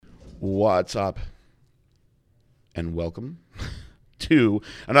What's up? And welcome to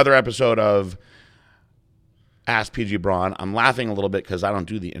another episode of Ask PG Braun. I'm laughing a little bit because I don't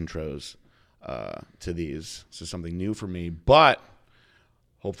do the intros to these. This is something new for me, but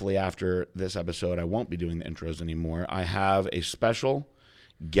hopefully after this episode, I won't be doing the intros anymore. I have a special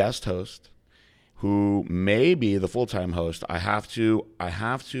guest host who may be the full-time host. I have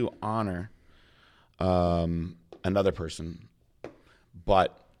to honor another person,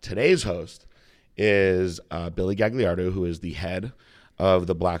 but today's host is Billy Gagliardo, who is the head of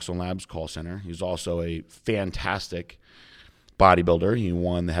the Blackstone Labs call center. He's also a fantastic bodybuilder. He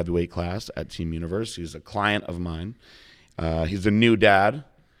won the heavyweight class at Team Universe. He's a client of mine. He's a new dad,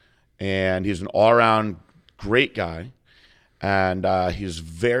 and he's an all-around great guy. And he's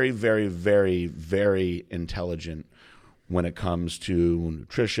very, very, very, very intelligent when it comes to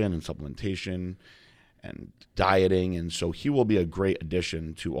nutrition and supplementation and dieting. And so he will be a great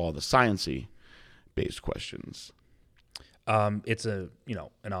addition to all the sciencey based questions. It's an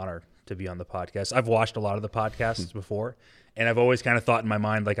honor to be on the podcast. I've watched a lot of the podcasts before, and I've always kind of thought in my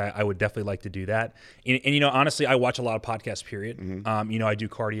mind, like, I would definitely like to do that. And honestly, I watch a lot of podcasts, period. Mm-hmm. I do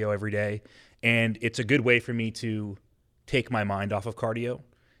cardio every day, and it's a good way for me to take my mind off of cardio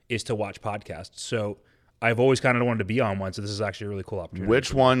is to watch podcasts. So I've always kind of wanted to be on one, so this is actually a really cool opportunity.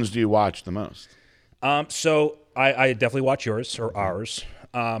 Which ones do you watch the most? So I definitely watch yours or ours.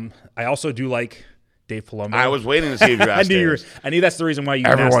 I also do like Dave Palumbo. I was waiting to see if you asked. I knew that's the reason why you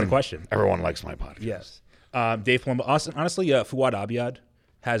asked the question. Everyone likes my podcast. Yes. Dave Palumbo. Honestly, Fuad Abiad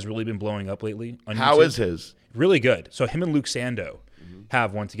has really been blowing up lately on YouTube. How is his? Really good. So him and Luke Sando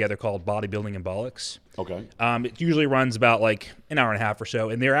have one together called Bodybuilding and Bollocks. Okay. It usually runs about like an hour and a half or so,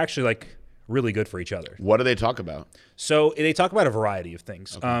 and they're actually like really good for each other. What do they talk about? So they talk about a variety of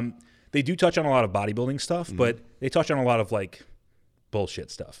things. Okay. They do touch on a lot of bodybuilding stuff, but they touch on a lot of like bullshit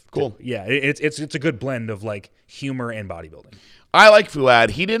stuff. Cool. Yeah, it's a good blend of like humor and bodybuilding. I like Fuad.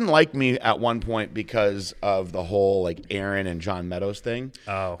 He didn't like me at one point because of the whole like Aaron and John Meadows thing.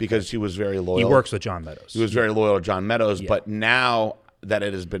 Oh. Because he was very loyal. He works with John Meadows. He was very loyal to John Meadows, but now that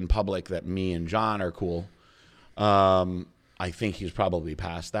it has been public that me and John are cool, I think he's probably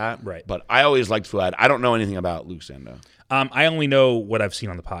past that. Right. But I always liked Fuad. I don't know anything about Luke Sando. I only know what I've seen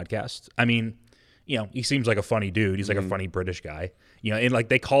on the podcast. I mean, he seems like a funny dude. He's like a funny British guy. And like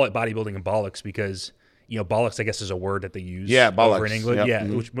they call it bodybuilding and bollocks because, bollocks, I guess, is a word that they use over in England. Yep. Yeah,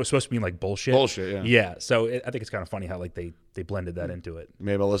 which was supposed to mean like bullshit. Bullshit, yeah. Yeah, so I think it's kind of funny how like they blended that into it.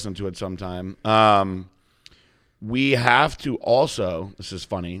 Maybe I'll listen to it sometime. We have to also, this is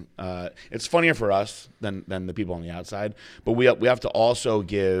funny, it's funnier for us than the people on the outside, but we have to also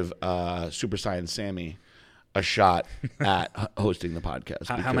give Super Science Sammy a shot at hosting the podcast.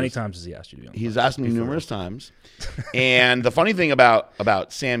 How many times has he asked you to be on the podcast? He's asked me numerous times. And the funny thing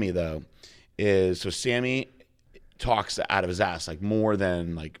about Sammy, though, is so Sammy talks out of his ass, like more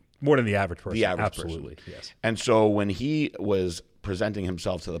than the average person. The average Absolutely, person. Yes. And so when he was presenting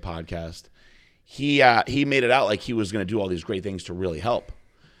himself to the podcast, he made it out like he was going to do all these great things to really help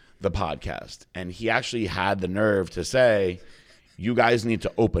the podcast. And he actually had the nerve to say, you guys need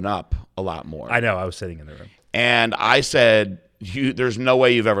to open up a lot more. I know. I was sitting in the room. And I said, there's no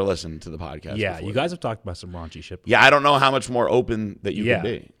way you've ever listened to the podcast before. You guys have talked about some raunchy shit before. Yeah, I don't know how much more open that you can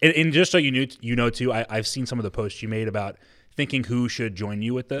be. And just so you know too, I've seen some of the posts you made about thinking who should join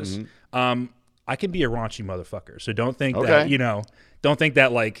you with this. I can be a raunchy motherfucker, so don't think that don't think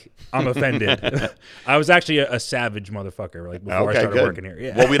that like I'm offended. I was actually a savage motherfucker like before I started working here.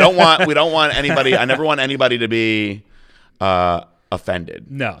 Yeah. Well, we don't want anybody. I never want anybody to be offended.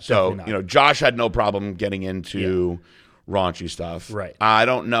 No. So Josh had no problem getting into raunchy stuff. Right. I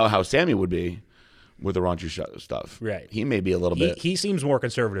don't know how Sammy would be with the raunchy stuff. Right. He may be a little bit. He seems more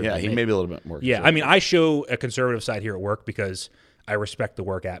conservative. Yeah, he may be a little bit more conservative. Yeah, I mean, I show a conservative side here at work because I respect the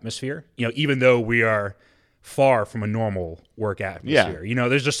work atmosphere. Even though we are far from a normal work atmosphere. Yeah.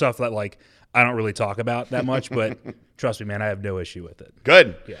 There's just stuff that like I don't really talk about that much, but trust me, man, I have no issue with it.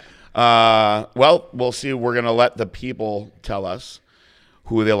 Good. Yeah. Well, we'll see. We're going to let the people tell us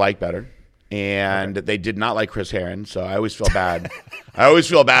who they like better. And they did not like Chris Herron, so I always feel bad. I always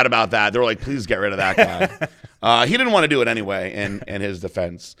feel bad about that. They were like, please get rid of that guy. He didn't want to do it anyway, in his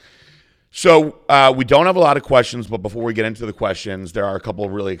defense. So we don't have a lot of questions, but before we get into the questions, there are a couple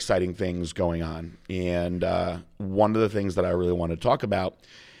of really exciting things going on. And one of the things that I really want to talk about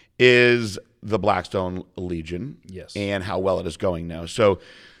is the Blackstone Legion and how well it is going now. So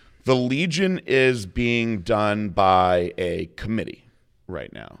the Legion is being done by a committee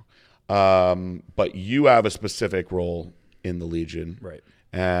right now. But you have a specific role in the Legion. Right.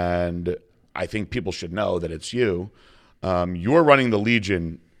 And I think people should know that it's you. You're running the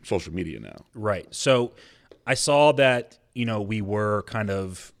Legion social media now. Right. So I saw that, we were kind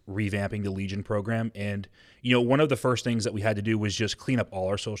of revamping the Legion program. And, one of the first things that we had to do was just clean up all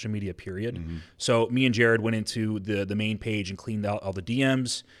our social media, period. Mm-hmm. So me and Jared went into the main page and cleaned out all the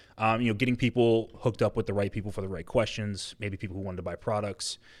DMs, getting people hooked up with the right people for the right questions, maybe people who wanted to buy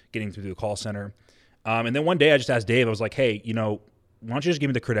products, getting through the call center. And then one day I just asked Dave, I was like, hey, why don't you just give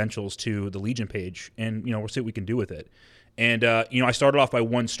me the credentials to the Legion page and, we'll see what we can do with it. And, I started off by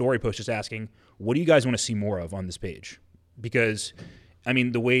one story post just asking, what do you guys want to see more of on this page? Because,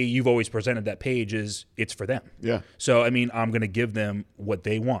 the way you've always presented that page is it's for them. Yeah. So, I'm going to give them what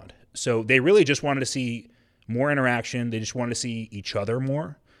they want. So they really just wanted to see more interaction. They just wanted to see each other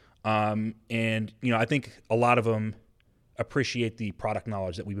more. And, I think a lot of them appreciate the product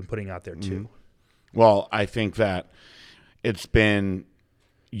knowledge that we've been putting out there too. Well, I think that it's been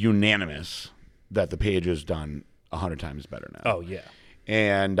unanimous that the page is done 100 times better now. Oh, yeah.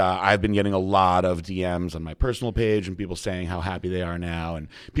 And I've been getting a lot of DMs on my personal page and people saying how happy they are now. And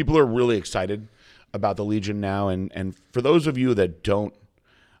people are really excited about the Legion now. And for those of you that don't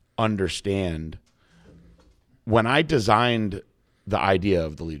understand, when I designed the idea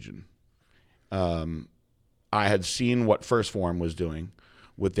of the Legion, I had seen what First Form was doing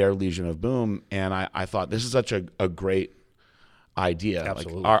with their Legion of Boom. And I thought, this is such a great idea.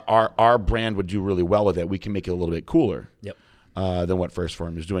 Absolutely. Like our brand would do really well with it. We can make it a little bit cooler. Yep. Than what First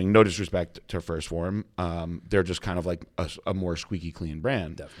Form is doing. No disrespect to First Form. They're just kind of like a more squeaky clean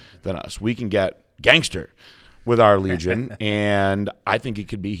brand than us. We can get gangster with our Legion, and I think it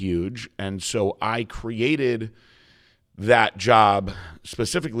could be huge. And so I created that job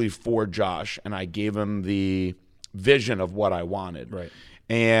specifically for Josh, and I gave him the vision of what I wanted. Right.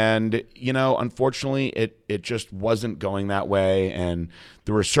 And, unfortunately, it just wasn't going that way, and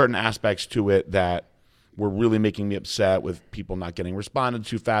there were certain aspects to it that were really making me upset, with people not getting responded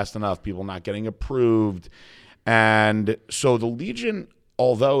to fast enough, people not getting approved. And so the Legion,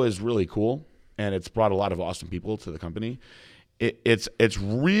 although is really cool and it's brought a lot of awesome people to the company, it's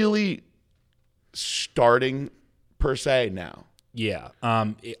really starting per se now. Yeah.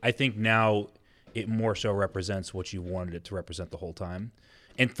 I think now it more so represents what you wanted it to represent the whole time.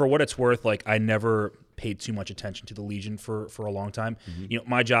 And for what it's worth, I never paid too much attention to the Legion for a long time. Mm-hmm.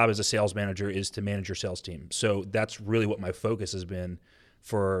 My job as a sales manager is to manage your sales team. So that's really what my focus has been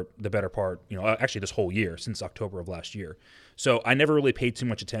for the better part, actually this whole year, since October of last year. So I never really paid too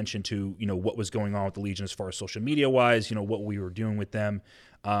much attention to, what was going on with the Legion as far as social media wise, what we were doing with them.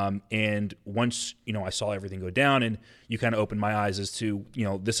 And once, I saw everything go down and you kind of opened my eyes as to,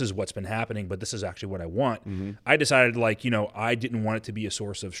 this is what's been happening, but this is actually what I want. Mm-hmm. I decided I didn't want it to be a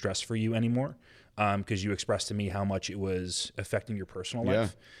source of stress for you anymore. Because you expressed to me how much it was affecting your personal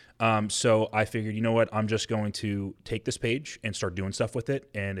life. So I figured, you know what, I'm just going to take this page and start doing stuff with it.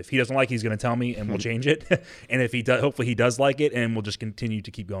 And if he doesn't like it, he's going to tell me and we'll change it. And if he does, hopefully he does like it, and we'll just continue to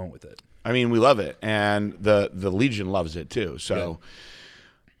keep going with it. We love it. And the Legion loves it too. So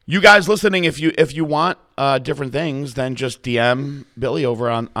you guys listening, if you want different things, then just DM Billy over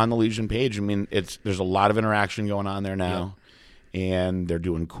on the Legion page. There's a lot of interaction going on there now. Yep. And they're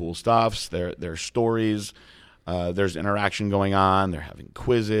doing cool stuff. There's stories. There's interaction going on. They're having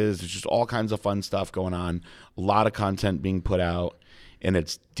quizzes. There's just all kinds of fun stuff going on. A lot of content being put out. And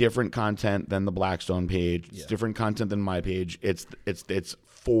it's different content than the Blackstone page. It's different content than my page. It's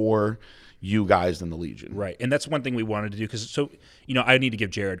for you guys in the Legion. Right. And that's one thing we wanted to do. Because, I need to give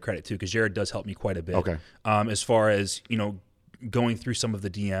Jared credit, too, because Jared does help me quite a bit. Okay. As far as, going through some of the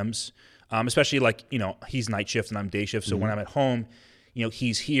DMs. Especially he's night shift and I'm day shift. So when I'm at home,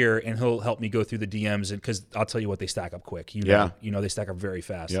 he's here and he'll help me go through the DMs. And because I'll tell you what, they stack up quick. They stack up very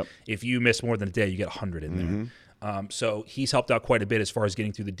fast. Yep. If you miss more than a day, you get 100 in there. So he's helped out quite a bit as far as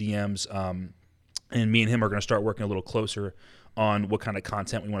getting through the DMs. And me and him are going to start working a little closer on what kind of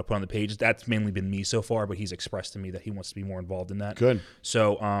content we want to put on the page. That's mainly been me so far, but he's expressed to me that he wants to be more involved in that. Good.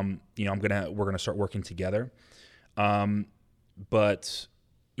 So, we're going to start working together. But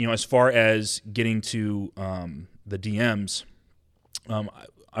as far as getting to the DMs,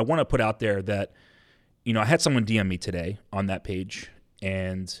 I want to put out there that, I had someone DM me today on that page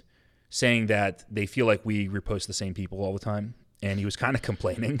and saying that they feel like we repost the same people all the time. And he was kind of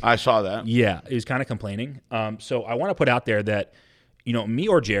complaining. I saw that. Yeah, he was kind of complaining. So I want to put out there that, me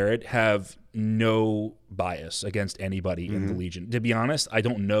or Jared have no bias against anybody in the Legion. To be honest, I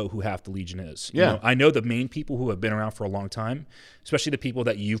don't know who half the Legion is. Yeah. I know the main people who have been around for a long time, especially the people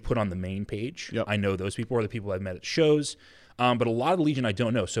that you've put on the main page. Yep. I know those people are the people I've met at shows. But a lot of the Legion I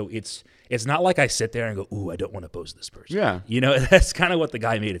don't know. So it's not like I sit there and go, ooh, I don't want to post this person. Yeah. That's kind of what the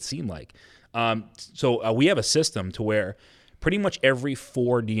guy made it seem like. So we have a system to where pretty much every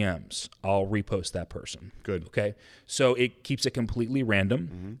 4 DMs, I'll repost that person. Good. Okay. So it keeps it completely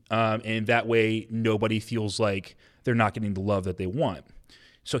random. And that way nobody feels like they're not getting the love that they want.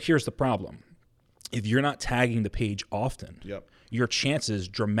 So here's the problem. If you're not tagging the page often, your chances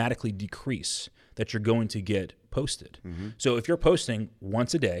dramatically decrease that you're going to get posted. So if you're posting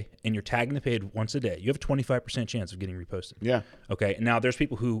once a day and you're tagging the page once a day, you have a 25% chance of getting reposted. Yeah. Okay. Now there's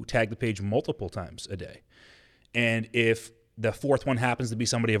people who tag the page multiple times a day. And if the fourth one happens to be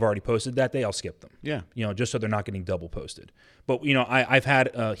somebody I've already posted that day, I'll skip them. Yeah. Just so they're not getting double posted. But, I've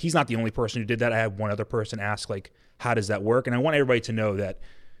had, he's not the only person who did that. I had one other person ask, like, how does that work? And I want everybody to know that,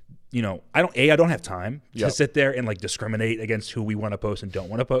 I don't have time to sit there and like discriminate against who we want to post and don't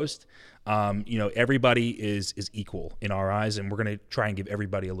want to post. Everybody is equal in our eyes, and we're going to try and give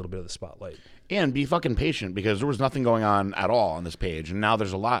everybody a little bit of the spotlight. And be fucking patient, because there was nothing going on at all on this page, and now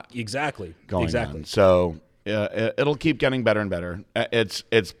there's a lot going on. So it'll keep getting better and better. It's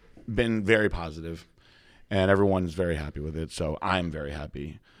been very positive, and everyone's very happy with it. So I'm very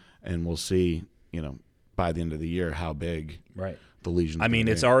happy, and we'll see, by the end of the year how big the Legion. I mean,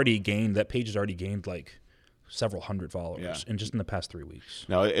 it's already gained, that page has already gained like several hundred followers in just in the past 3 weeks.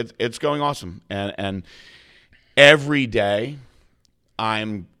 No, it's going awesome, and every day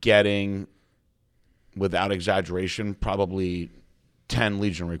I'm getting, without exaggeration, probably 10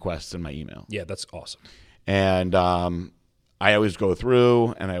 Legion requests in my email. Yeah, that's awesome. And I always go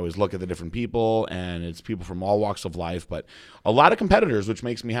through and I always look at the different people, and it's people from all walks of life, but a lot of competitors, which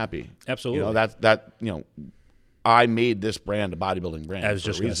makes me happy. Absolutely. I made this brand a bodybuilding brand. I was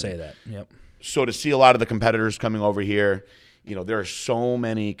just going to say that. Yep. So to see a lot of the competitors coming over here, there are so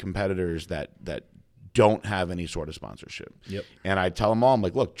many competitors that don't have any sort of sponsorship. Yep. And I tell them all, I'm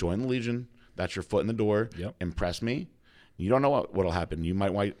like, look, join the Legion. That's your foot in the door. Yep. Impress me. You don't know what'll happen. You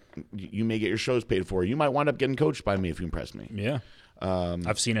may get your shows paid for. You might wind up getting coached by me if you impress me. Yeah.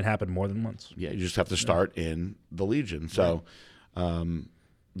 I've seen it happen more than once. Yeah, you just have to start in the Legion. So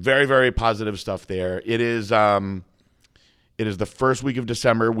very, very positive stuff there. It is the first week of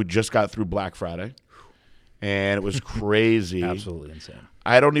December. We just got through Black Friday, and it was crazy. Absolutely insane.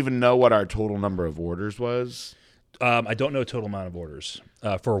 I don't even know what our total number of orders was. I don't know total amount of orders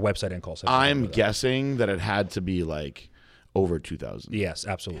for a website and call center. I'm guessing that it had to be like over 2,000. Yes,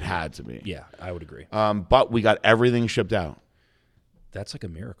 absolutely. It had to be. Yeah, I would agree. But we got everything shipped out. That's like a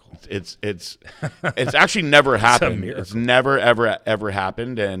miracle. It's actually never happened. miracle. It's never ever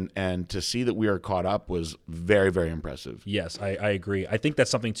happened, and to see that we are caught up was very, very impressive. Yes, I agree. I think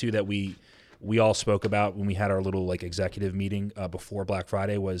that's something too that we all spoke about when we had our little like executive meeting before Black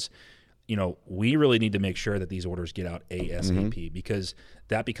Friday was, we really need to make sure that these orders get out ASAP because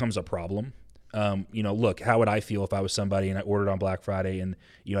that becomes a problem. Look, how would I feel if I was somebody and I ordered on Black Friday and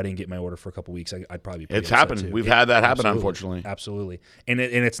I didn't get my order for a couple weeks? I'd probably be it's happened. Too. We've had that happen, unfortunately. Absolutely, and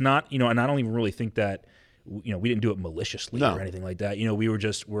it's not and I don't even really think that we didn't do it maliciously or anything like that.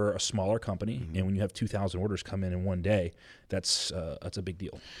 We're a smaller company, and when you have 2,000 orders come in one day, that's a big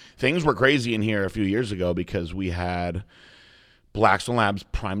deal. Things were crazy in here a few years ago because we had Blackstone Labs,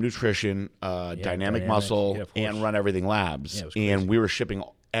 Prime Nutrition, Dynamic Muscle, and Run Everything Labs, and we were shipping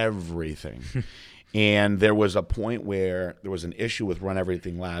everything. And there was a point where there was an issue with Run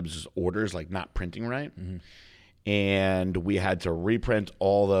Everything Labs' orders, like not printing right. And we had to reprint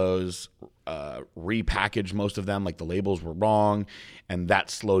all those, repackage most of them, like the labels were wrong, and that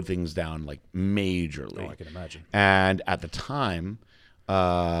slowed things down like majorly. Oh, I can imagine. And at the time,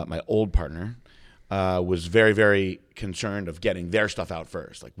 my old partner was very, very concerned of getting their stuff out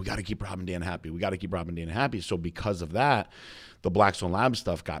first. Like, we got to keep Rob and Dan happy. So because of that, the Blackstone Labs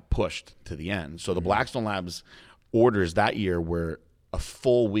stuff got pushed to the end. So the Blackstone Labs orders that year were a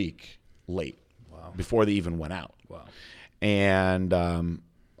full week late before they even went out. Wow. And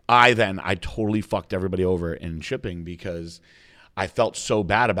I totally fucked everybody over in shipping because I felt so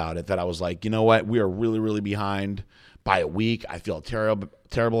bad about it that I was like, you know what? We are really, really behind by a week. I feel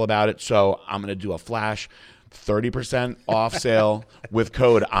terrible about it. So I'm going to do a flash 30% off sale with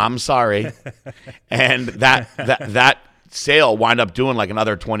code I'm sorry. And that sale wind up doing like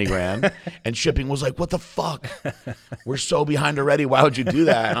another 20 grand, and shipping was like, what the fuck? We're so behind already. Why would you do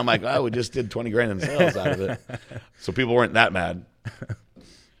that? And I'm like, oh, we just did 20 grand in sales out of it. So people weren't that mad.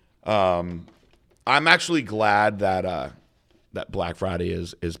 I'm actually glad that Black Friday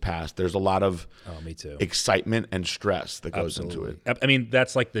is past. There's a lot of me too. excitement and stress that goes into it. I mean,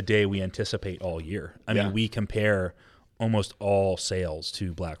 that's like the day we anticipate all year. I mean, we compare almost all sales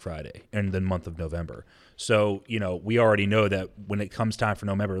to Black Friday and the month of November. So, we already know that when it comes time for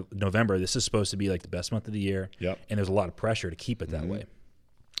November, this is supposed to be like the best month of the year. Yep. And there's a lot of pressure to keep it that way.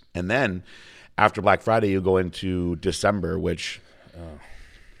 And then after Black Friday, you go into December, which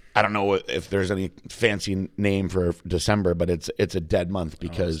I don't know if there's any fancy name for December, but it's a dead month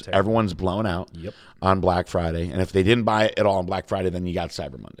because everyone's blown out on Black Friday. And if they didn't buy it all on Black Friday, then you got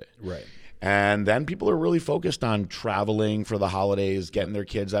Cyber Monday. Right. And then people are really focused on traveling for the holidays, getting their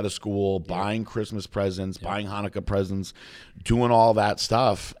kids out of school, buying Christmas presents, buying Hanukkah presents, doing all that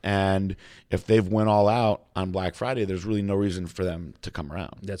stuff. And if they've went all out on Black Friday, there's really no reason for them to come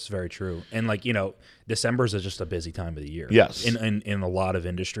around. That's very true. And like, you know, December's is just a busy time of the year. Yes. In a lot of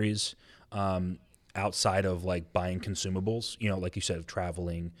industries, outside of like buying consumables, you know, like you said,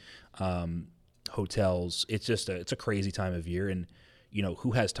 traveling, hotels, it's a crazy time of year. And, you know,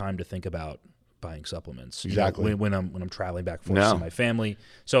 who has time to think about buying supplements? Exactly. You know, when I'm traveling back and forth to see my family.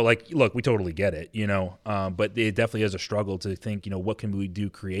 So like, look, we totally get it, you know, but it definitely is a struggle to think, you know, what can we do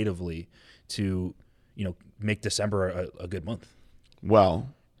creatively to, you know, make December a good month? Well,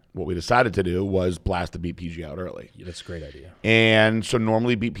 what we decided to do was blast the BPG out early. Yeah, that's a great idea. And so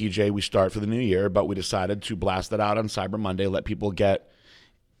normally BPJ we start for the new year, but we decided to blast it out on Cyber Monday, let people get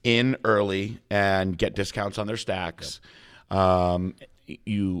in early and get discounts on their stacks. The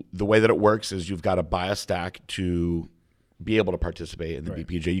way that it works is you've got to buy a stack to be able to participate in the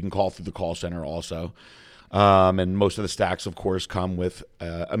BPJ. You can call through the call center also. And most of the stacks, of course, come with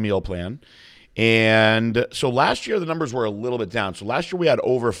a meal plan. And so last year, the numbers were a little bit down. So last year, we had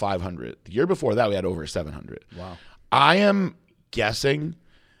over 500. The year before that, we had over 700. Wow. I am guessing,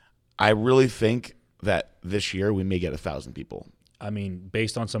 I really think that this year we may get 1,000 people. I mean,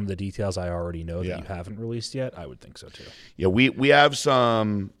 based on some of the details I already know that you haven't released yet, I would think so too. Yeah, we have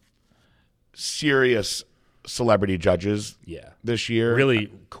some serious celebrity judges this year.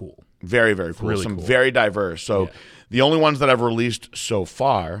 Really cool. Very, very cool. Really some cool. very diverse. So the only ones that I've released so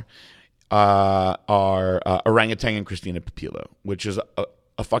far are Orangutan and Christina Papillo, which is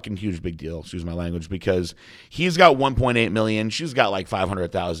a fucking huge big deal, excuse my language, because he's got 1.8 million. She's got like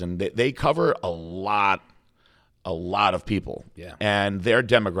 500,000. They cover a lot of people. Yeah. And their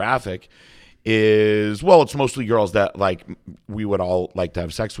demographic is, well, it's mostly girls that like we would all like to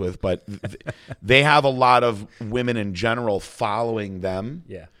have sex with, but they have a lot of women in general following them.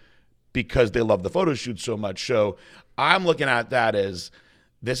 Yeah. Because they love the photo shoot so much. So I'm looking at that as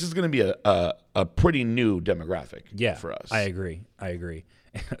this is going to be a pretty new demographic for us. I agree.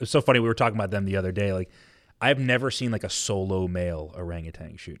 It's so funny. We were talking about them the other day. Like, I've never seen like a solo male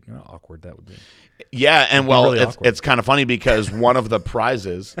orangutan shoot. You know how awkward that would be. Yeah, and well, really it's kind of funny because one of the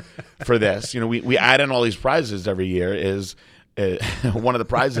prizes for this, you know, we add in all these prizes every year, is one of the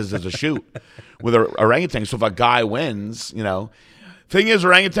prizes is a shoot with an orangutan. So if a guy wins, you know, thing is,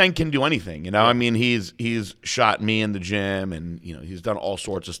 orangutan can do anything. You know, I mean, he's shot me in the gym, and you know, he's done all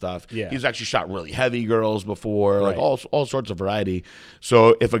sorts of stuff. Yeah. He's actually shot really heavy girls before, like Right. all sorts of variety.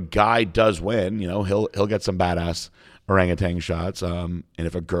 So if a guy does win, you know, he'll get some badass orangutan shots. And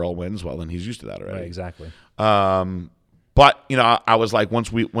if a girl wins, well, then he's used to that already. Right, exactly. But you know, I was like,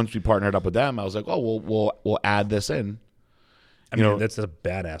 once we partnered up with them, I was like, oh, we'll add this in. I mean, that's a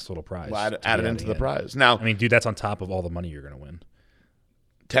badass little prize. We'll add to it be into the adding in. prize. Now, I mean, dude, that's on top of all the money you're going to win.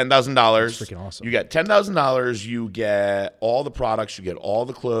 $10,000. Freaking awesome. You get $10,000. You get all the products. You get all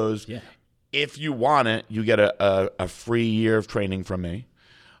the clothes. Yeah. If you want it, you get a free year of training from me.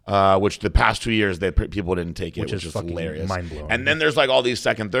 Which the past 2 years people didn't take it, which is fucking hilarious, mind-blowing. And then there's like all these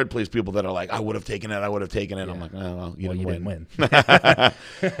second, third place people that are like, I would have taken it. I'm like, oh, well, you didn't win.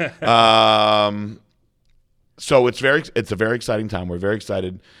 So it's a very exciting time. We're very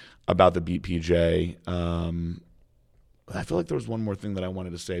excited about the BPJ. I feel like there was one more thing that I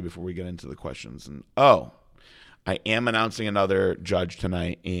wanted to say before we get into the questions. And I am announcing another judge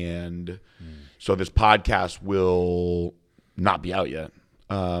tonight, and so this podcast will not be out yet.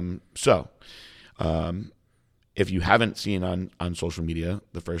 If you haven't seen on social media,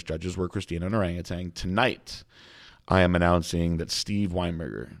 the first judges were Christina and Orangutan. Tonight, I am announcing that Steve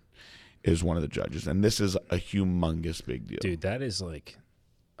Weinberger is one of the judges, and this is a humongous big deal. Dude, that is like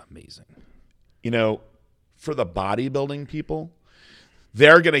amazing. You know, for the bodybuilding people,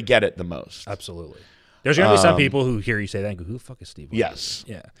 they're going to get it the most. Absolutely. There's going to be some people who hear you say that and go, who the fuck is Steve Weinberger? Yes.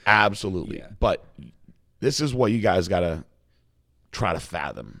 Yeah. Absolutely. Yeah. But this is what you guys got to try to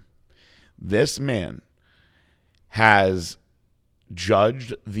fathom. This man has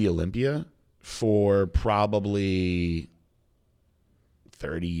judged the Olympia for probably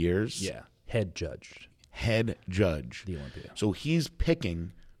 30 years. Yeah. Head judge. The Olympia. So he's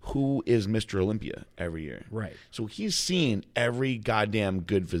picking who is Mr. Olympia every year. Right. So he's seen every goddamn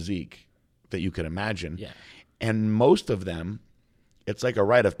good physique that you could imagine. Yeah. And most of them, it's like a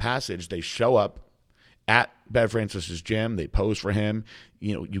rite of passage. They show up at Bev Francis's gym. They pose for him.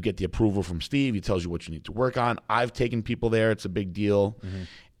 You know, you get the approval from Steve. He tells you what you need to work on. I've taken people there. It's a big deal.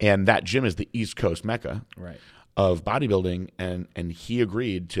 And that gym is the East Coast mecca of bodybuilding. And he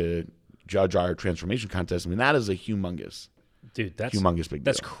agreed to judge our transformation contest. I mean, that is a humongous, humongous big deal.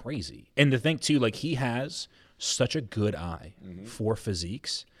 That's crazy. And to think, too, like, he has such a good eye for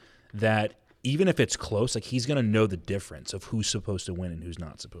physiques that even if it's close, like, he's going to know the difference of who's supposed to win and who's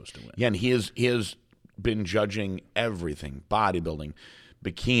not supposed to win. Yeah, and he has been judging everything: bodybuilding,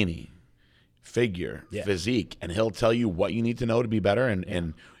 bikini, figure, physique, and he'll tell you what you need to know to be better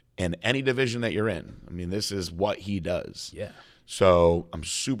in any division that you're in. I mean, this is what he does. Yeah. So I'm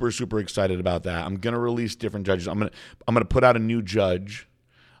super, super excited about that. I'm gonna release different judges. I'm gonna put out a new judge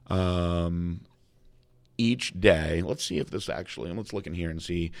each day. Let's see if this actually, let's look in here and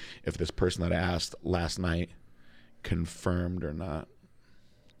see if this person that I asked last night confirmed or not.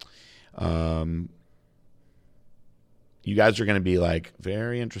 You guys are going to be like,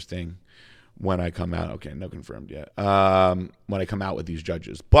 very interesting when I come out. Okay, no confirmed yet. When I come out with these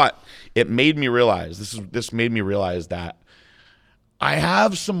judges. But it made me realize, this made me realize that I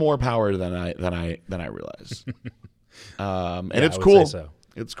have some more power than I realize. And it's cool. So.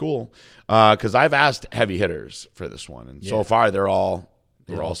 It's cool. Because I've asked heavy hitters for this one, and so far they're all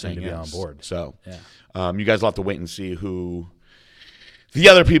saying to be yes. on board. So you guys will have to wait and see who the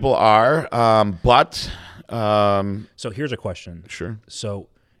other people are. So here's a question. Sure. So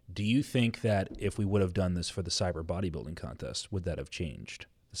do you think that if we would have done this for the cyber bodybuilding contest, would that have changed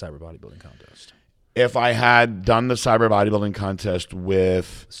the cyber bodybuilding contest? If I had done the cyber bodybuilding contest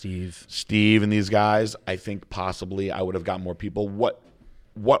with Steve and these guys, I think possibly I would have got more people. What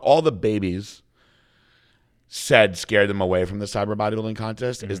all the babies said scared them away from the cyber bodybuilding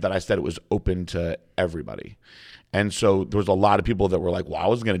contest is that I said it was open to everybody. And so there was a lot of people that were like, well, I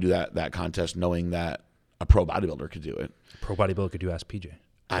wasn't going to do that contest knowing that a pro bodybuilder could do it. Pro bodybuilder could do Ask PJ.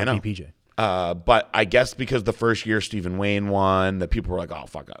 I know. PJ. But I guess because the first year Stephen Wayne won, that people were like, oh,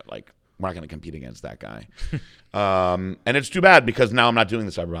 fuck, like, we're not going to compete against that guy. And it's too bad because now I'm not doing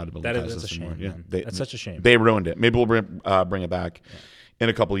the cyber bodybuilding contest that's a anymore. shame. Yeah, That's such a shame. They ruined it. Maybe we'll bring it back in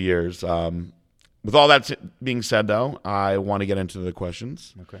a couple of years. With all that being said, though, I want to get into the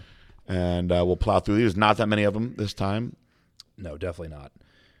questions. Okay. And we'll plow through these. Not that many of them this time. No, definitely not.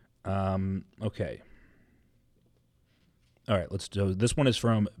 Okay. All right, let's do this. One is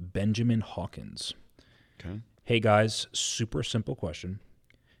from Benjamin Hawkins. Okay. Hey, guys, super simple question.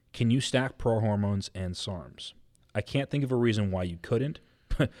 Can you stack pro hormones and SARMs? I can't think of a reason why you couldn't,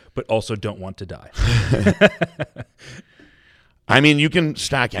 but also don't want to die. I mean, you can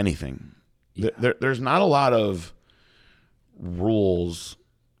stack anything. Yeah. There's not a lot of rules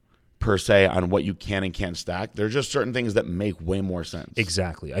per se on what you can and can't stack. There's just certain things that make way more sense.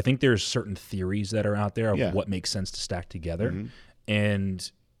 Exactly. I think there's certain theories that are out there of what makes sense to stack together. Mm-hmm.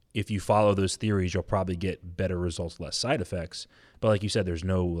 And if you follow those theories, you'll probably get better results, less side effects. But like you said, there's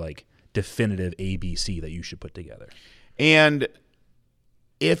no like definitive ABC that you should put together. And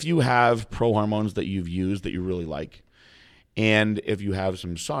if you have pro hormones that you've used that you really like, and if you have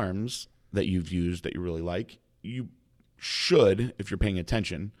some SARMs that you've used that you really like, you should, if you're paying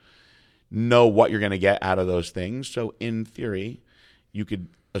attention, know what you're going to get out of those things. So in theory, you could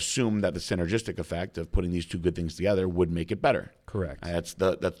assume that the synergistic effect of putting these two good things together would make it better. Correct. That's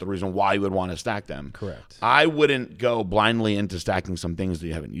the reason why you would want to stack them. Correct. I wouldn't go blindly into stacking some things that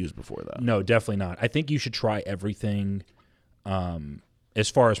you haven't used before, though. No, definitely not. I think you should try everything as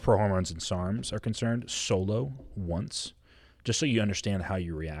far as pro hormones and SARMs are concerned, solo once, just so you understand how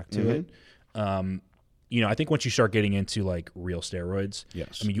you react to it. I think once you start getting into like real steroids,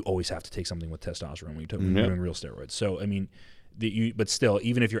 I mean, you always have to take something with testosterone when you're doing real steroids. So, I mean, but still,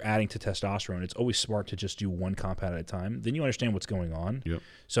 even if you're adding to testosterone, it's always smart to just do one compound at a time. Then you understand what's going on. Yep.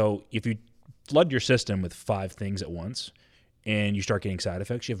 So if you flood your system with 5 things at once and you start getting side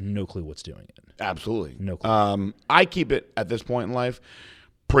effects, you have no clue what's doing it. Absolutely. No clue. I keep it at this point in life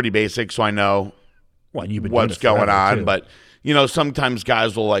pretty basic, so I know what's going on. Too. But sometimes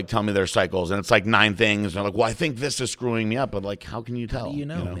guys will like tell me their cycles, and it's like 9 things. And they're like, "Well, I think this is screwing me up." But like, how can you tell? How do you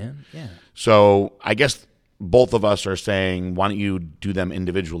know, man? Yeah. So I guess both of us are saying, why don't you do them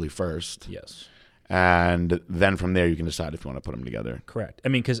individually first? Yes. And then from there, you can decide if you want to put them together. Correct. I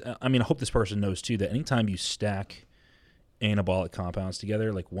mean, because I hope this person knows too that anytime you stack anabolic compounds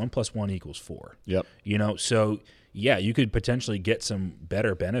together, like 1 + 1 = 4. Yep. So yeah, you could potentially get some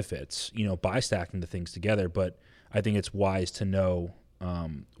better benefits, by stacking the things together. But I think it's wise to know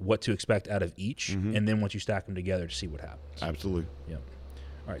what to expect out of each, and then once you stack them together, to see what happens. Absolutely. Yeah.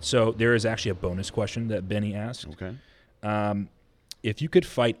 All right. So there is actually a bonus question that Benny asked. Okay. If you could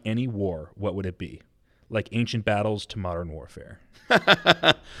fight any war, what would it be? like ancient battles to modern warfare? It's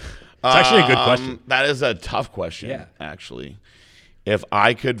actually a good question. That is a tough question, actually. If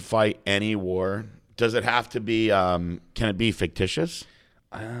I could fight any war, does it have to be, can it be fictitious?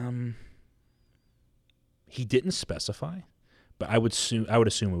 He didn't specify, but I would assume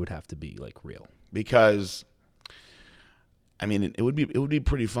it would have to be like real. Because I mean, it would be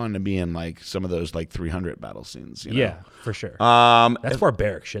pretty fun to be in like some of those like 300 battle scenes. You know? Yeah, for sure. That's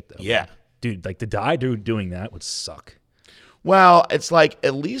barbaric shit, though. Yeah, dude, like to die doing that would suck. Well, it's like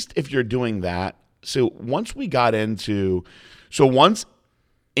at least if you're doing that. So once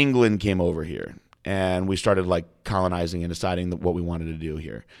England came over here and we started like colonizing and deciding what we wanted to do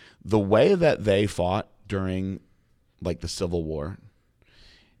here, the way that they fought during like the Civil War,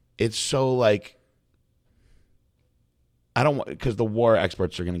 it's so like. I don't want, because the war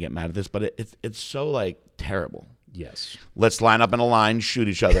experts are going to get mad at this, but it's so like terrible. Yes. Let's line up in a line, shoot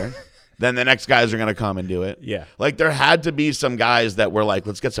each other. Then the next guys are going to come and do it. Yeah. Like there had to be some guys that were like,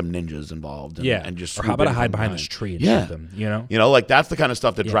 let's get some ninjas involved. And just or how about I hide behind this tree and shoot them? You know. You know, like that's the kind of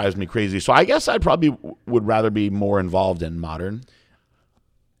stuff that drives me crazy. So I guess I probably would rather be more involved in modern.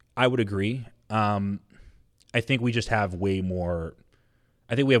 I would agree. I think we just have way more.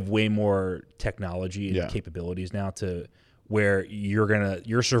 I think we have way more technology and capabilities now to where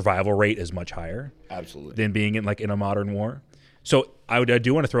your survival rate is much higher. Absolutely. Than being in a modern war. So I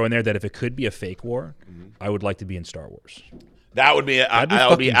do want to throw in there that if it could be a fake war, I would like to be in Star Wars. That would be outstanding.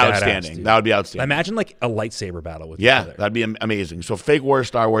 Badass, that would be outstanding. Imagine like a lightsaber battle with each other. That'd be amazing. So fake war,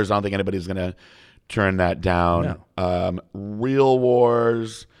 Star Wars, I don't think anybody's going to turn that down. No. Real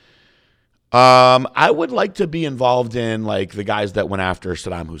wars. I would like to be involved in like the guys that went after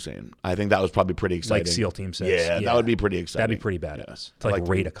Saddam Hussein. I think that was probably pretty exciting. Like SEAL Team 6. Yeah, that would be pretty exciting. That'd be pretty badass. To like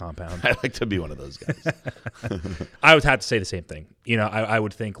raid a compound. I'd like to be one of those guys. I would have to say the same thing. You know, I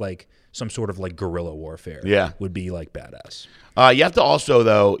would think like some sort of like guerrilla warfare would be like badass. You have to also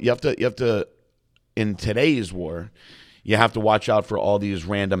though, you have to in today's war, you have to watch out for all these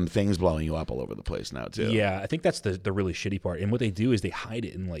random things blowing you up all over the place now too. Yeah, I think that's the really shitty part. And what they do is they hide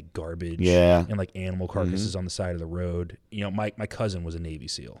it in like garbage and like animal carcasses on the side of the road. You know, my cousin was a Navy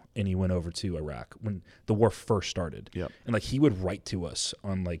SEAL and he went over to Iraq when the war first started. Yep. And like he would write to us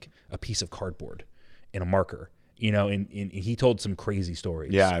on like a piece of cardboard and a marker. You know, and he told some crazy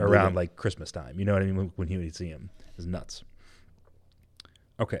stories around like Christmas time. You know what I mean? When he would see him. It was nuts.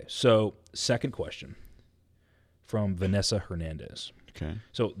 Okay, so second question. From Vanessa Hernandez. Okay.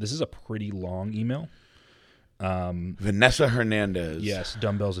 So this is a pretty long email. Vanessa Hernandez. Yes,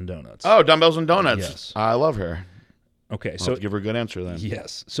 Dumbbells and Donuts. Oh, Dumbbells and Donuts. Yes. I love her. Okay, I'll give her a good answer then.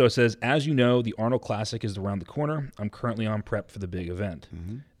 Yes. So it says, as you know, the Arnold Classic is around the corner. I'm currently on prep for the big event.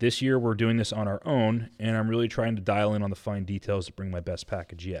 This year we're doing this on our own, and I'm really trying to dial in on the fine details to bring my best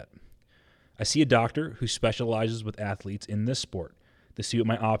package yet. I see a doctor who specializes with athletes in this sport to see what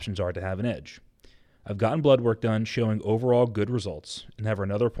my options are to have an edge. I've gotten blood work done showing overall good results and have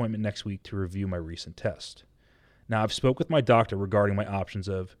another appointment next week to review my recent test. Now, I've spoke with my doctor regarding my options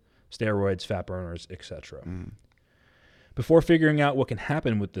of steroids, fat burners, etc. Before figuring out what can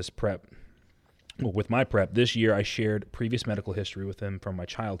happen with my prep, this year I shared previous medical history with him from my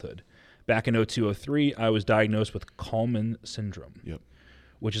childhood. Back in 2002-03, I was diagnosed with Kallmann syndrome.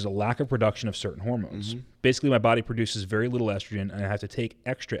 Which is a lack of production of certain hormones. Basically, my body produces very little estrogen, and I have to take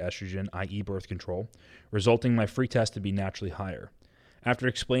extra estrogen, i.e. birth control, resulting in my free test to be naturally higher. After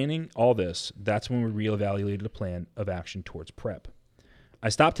explaining all this, that's when we reevaluated a plan of action towards prep. I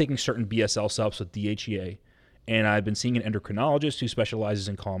stopped taking certain BSL subs with DHEA, and I've been seeing an endocrinologist who specializes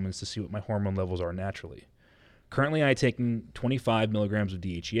in Kallmann's to see what my hormone levels are naturally. Currently, I'm taking 25 milligrams of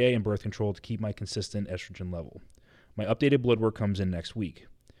DHEA and birth control to keep my consistent estrogen level. My updated blood work comes in next week.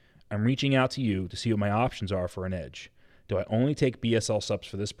 I'm reaching out to you to see what my options are for an edge. Do I only take BSL subs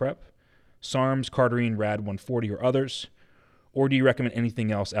for this prep? SARMs, Cardarine, Rad 140, or others? Or do you recommend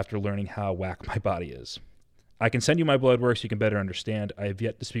anything else after learning how whack my body is? I can send you my blood work so you can better understand. I have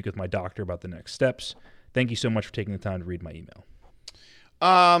yet to speak with my doctor about the next steps. Thank you so much for taking the time to read my email.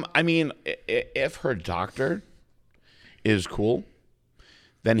 I mean, if her doctor is cool,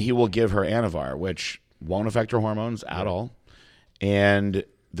 then he will give her Anavar, which won't affect her hormones at all. And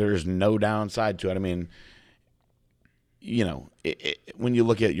there's no downside to it. I mean, you know, when you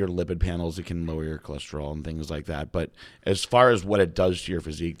look at your lipid panels, it can lower your cholesterol and things like that. But as far as what it does to your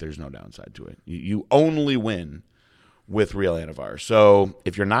physique, there's no downside to it. You only win with real Anavar. So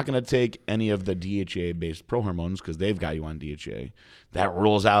if you're not going to take any of the DHEA-based prohormones because they've got you on DHEA, that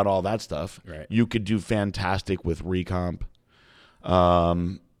rules out all that stuff. Right. You could do fantastic with Recomp.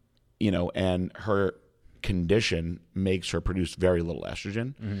 You know, and her condition makes her produce very little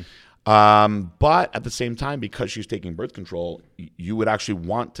estrogen. But at the same time, because she's taking birth control, you would actually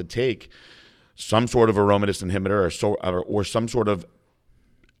want to take some sort of aromatase inhibitor or some sort of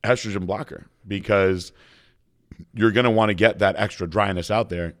estrogen blocker, because you're going to want to get that extra dryness out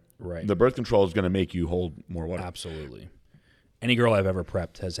there. Right. The birth control is going to make you hold more water. Absolutely. Any girl I've ever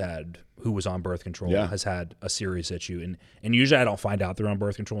prepped who was on birth control has had a serious issue. And usually I don't find out they're on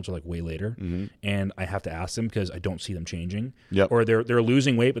birth control until like way later. Mm-hmm. And I have to ask them because I don't see them changing. Yep. Or they're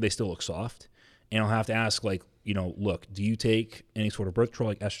losing weight, but they still look soft. And I'll have to ask, like, look, do you take any sort of birth control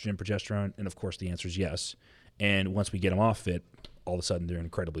like estrogen, progesterone? And of course the answer is yes. And once we get them off it, all of a sudden they're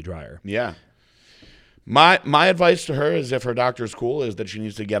incredibly drier. Yeah. My advice to her is, if her doctor's cool, is that she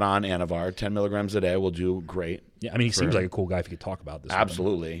needs to get on Anavar. 10 milligrams a day will do great. Yeah, I mean, he seems like a cool guy if you could talk about this.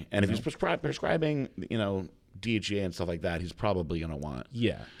 Absolutely. And if he's prescribing, DHEA and stuff like that, he's probably going to want.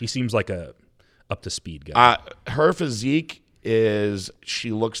 Yeah, he seems like a up-to-speed guy. Her physique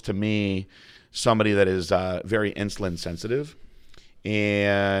she looks to me somebody that is very insulin sensitive.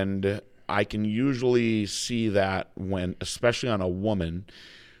 And I can usually see that especially on a woman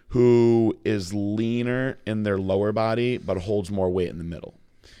who is leaner in their lower body but holds more weight in the middle.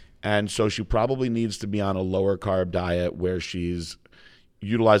 And so she probably needs to be on a lower carb diet where she's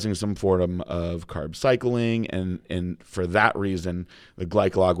utilizing some form of carb cycling. And for that reason, the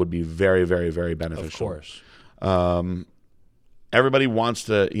Glycolog would be very, very, very beneficial. Of course. Everybody wants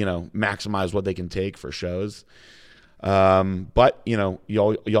to, maximize what they can take for shows. But, you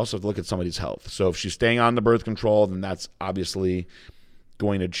also have to look at somebody's health. So if she's staying on the birth control, then that's obviously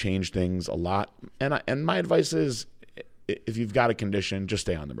going to change things a lot. And my advice is, if you've got a condition, just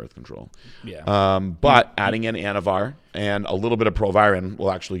stay on the birth control. Yeah. But adding in Anavar and a little bit of Proviron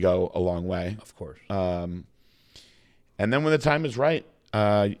will actually go a long way. Of course. And then when the time is right,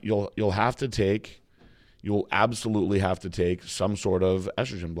 you'll absolutely have to take some sort of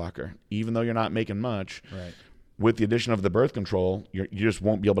estrogen blocker, even though you're not making much. Right. With the addition of the birth control, you just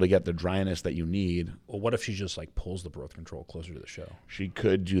won't be able to get the dryness that you need. Well, what if she just like pulls the birth control closer to the show? She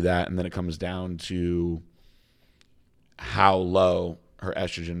could do that, and then it comes down to how low her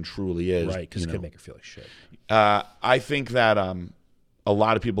estrogen truly is. Right, because it could make her feel like shit. I think that a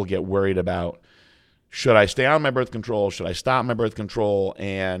lot of people get worried about, should I stay on my birth control? Should I stop my birth control?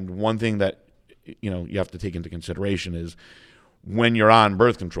 And one thing that you have to take into consideration is, when you're on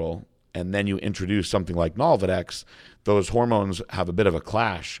birth control and then you introduce something like Nolvadex, those hormones have a bit of a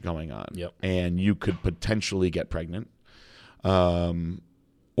clash going on. Yep. And you could potentially get pregnant,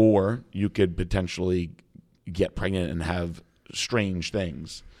 or you could potentially get pregnant and have strange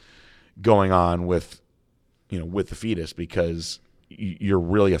things going on with the fetus, because you're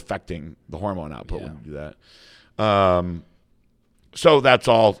really affecting the hormone output when you do that. So that's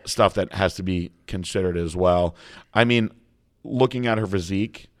all stuff that has to be considered as well. I mean, looking at her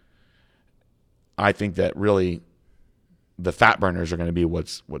physique, I think that really the fat burners are going to be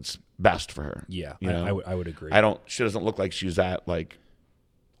what's best for her. Yeah, I would agree. She doesn't look like she's at like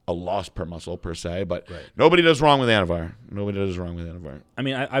a loss per muscle per se, but right. Nobody does wrong with Anavar. Nobody does wrong with Anavar. I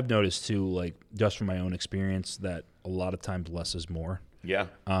mean, I've noticed too, like just from my own experience, that a lot of times less is more. Yeah.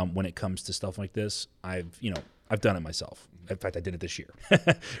 When it comes to stuff like this, I've done it myself. In fact, I did it this year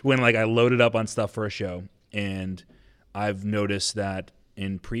when I loaded up on stuff for a show, and I've noticed that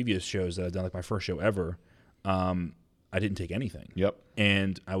in previous shows that I've done, like my first show ever, I didn't take anything. Yep.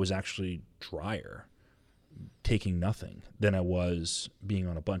 And I was actually drier taking nothing than I was being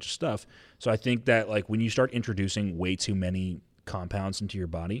on a bunch of stuff. So I think that when you start introducing way too many compounds into your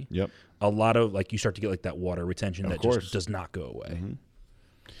body, yep, a lot of you start to get that water retention that just does not go away. Mm-hmm.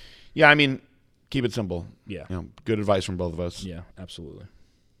 Yeah, I mean, keep it simple. Yeah. Good advice from both of us. Yeah, absolutely.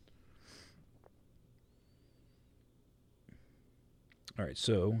 All right,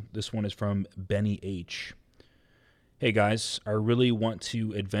 so this one is from Benny H. Hey guys, I really want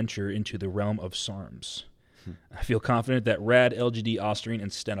to adventure into the realm of SARMs. I feel confident that RAD, LGD, Ostarine,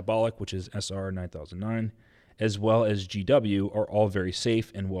 and Stenabolic, which is SR 9009, as well as GW, are all very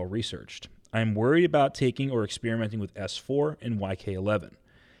safe and well researched. I am worried about taking or experimenting with S4 and YK11.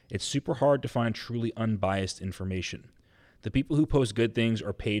 It's super hard to find truly unbiased information. The people who post good things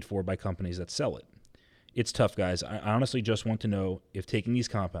are paid for by companies that sell it. It's tough, guys. I honestly just want to know if taking these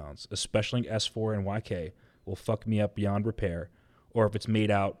compounds, especially S4 and YK, will fuck me up beyond repair, or if it's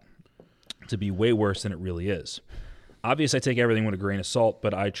made out to be way worse than it really is. Obviously, I take everything with a grain of salt,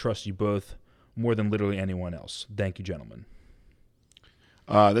 but I trust you both more than literally anyone else. Thank you, gentlemen.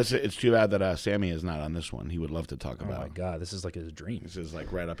 It's too bad that Sammy is not on this one. He would love to talk about. Oh my God, this is like his dream. This is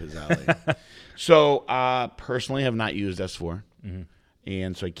right up his alley. So, personally, have not used S4,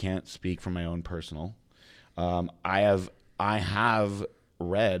 and so I can't speak from my own personal. I have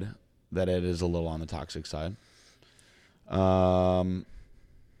read that it is a little on the toxic side.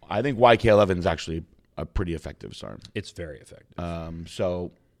 I think YK11 is actually a pretty effective SARM. It's very effective.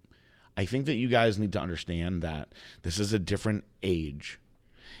 So I think that you guys need to understand that this is a different age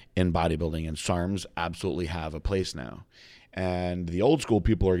in bodybuilding, and SARMs absolutely have a place now. And the old school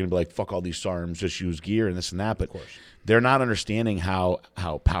people are going to be like, fuck all these SARMs, just use gear and this and that. But they're not understanding how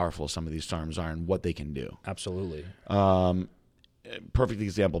powerful some of these SARMs are and what they can do. Absolutely. Perfect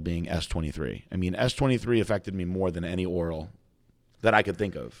example being S23. I mean, S23 affected me more than any oral that I could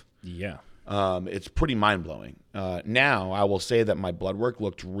think of. Yeah. It's pretty mind-blowing. Now, I will say that my blood work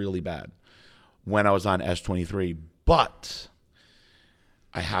looked really bad when I was on S23, but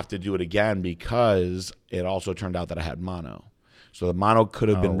I have to do it again because it also turned out that I had mono. So the mono could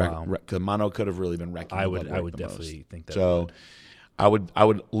have been the mono could have really been wrecking. I would definitely think that. So I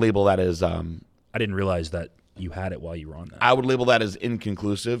would label that as I didn't realize that you had it while you were on that. I would label that as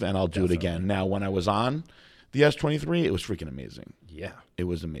inconclusive, and I'll do it again. Now, when I was on the S23, it was freaking amazing. Yeah. It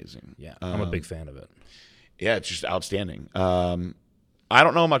was amazing. Yeah. I'm a big fan of it. Yeah, it's just outstanding. I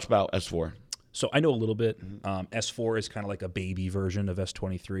don't know much about S4. So I know a little bit. S4 is kind of like a baby version of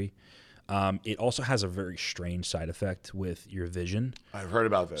S23. It also has a very strange side effect with your vision. I've heard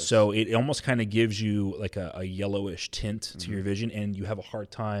about this. So it almost kind of gives you like a yellowish tint to your vision, and you have a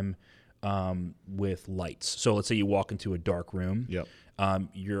hard time with lights. So let's say you walk into a dark room. Yep.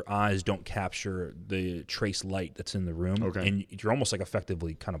 Your eyes don't capture the trace light that's in the room, and you're almost like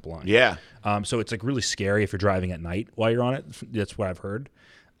effectively kind of blind. Yeah. So it's like really scary if you're driving at night while you're on it. That's what I've heard.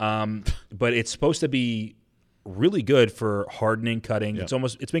 But it's supposed to be really good for hardening, cutting. Yep.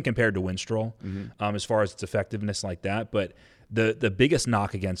 It's been compared to Winstrol as far as its effectiveness like that. But the biggest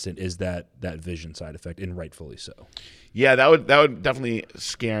knock against it is that vision side effect, and rightfully so. Yeah, that would definitely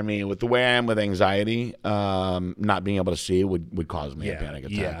scare me. With the way I am with anxiety, not being able to see would cause me a panic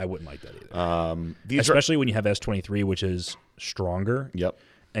attack. Yeah, I wouldn't like that either. Especially when you have S23, which is stronger. Yep.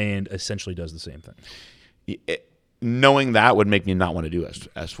 And essentially does the same thing. Knowing that would make me not want to do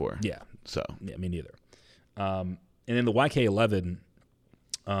S4. Yeah. So. Yeah, me neither. And then the YK11,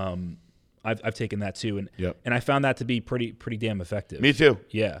 I've taken that too, and I found that to be pretty damn effective. Me too.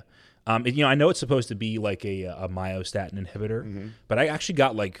 Yeah. I know it's supposed to be like a myostatin inhibitor, but I actually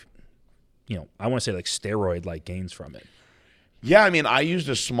got I want to say like steroid-like gains from it. Yeah, I mean, I used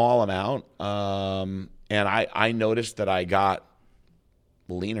a small amount, and I noticed that I got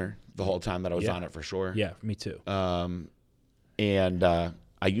leaner the whole time that I was on it for sure. Yeah, me too. And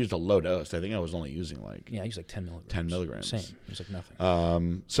I used a low dose. I think I was only using I used like 10 milligrams. 10 milligrams. Same. It was like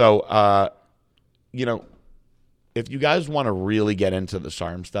nothing. If you guys want to really get into the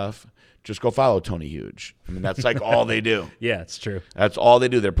SARM stuff, just go follow Tony Huge. I mean, that's like all they do. Yeah, it's true. That's all they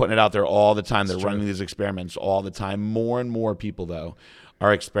do. They're putting it out there all the time. They're running these experiments all the time. More and more people, though,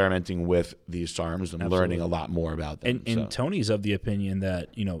 are experimenting with these SARMs and learning a lot more about them. And Tony's of the opinion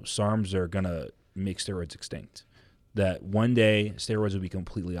that, SARMs are going to make steroids extinct. That one day steroids will be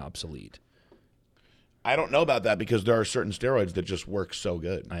completely obsolete. I don't know about that because there are certain steroids that just work so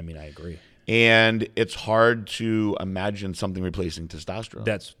good. I mean, I agree. And it's hard to imagine something replacing testosterone.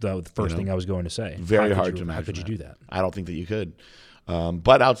 That's the first thing I was going to say. Very hard to imagine. How could you do that? I don't think that you could.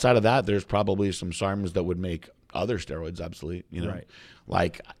 But outside of that, there's probably some SARMs that would make other steroids obsolete. Right.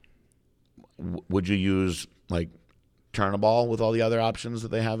 Like, would you use Turnabol with all the other options that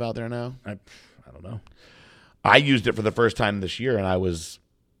they have out there now? I don't know. I used it for the first time this year, and I was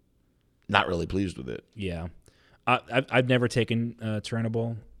not really pleased with it. Yeah. I've never taken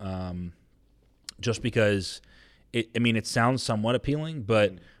Turinabol, just because it sounds somewhat appealing,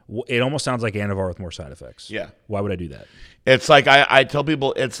 but it almost sounds like Anavar with more side effects. Yeah. Why would I do that? It's like I tell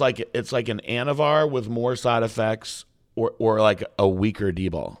people it's like an Anavar with more side effects or like a weaker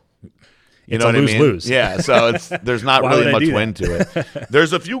D-ball. You know what I mean? Lose. Yeah, so there's not really much win to it.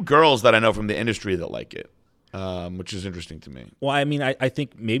 There's a few girls that I know from the industry that like it. Which is interesting to me. Well, I mean, I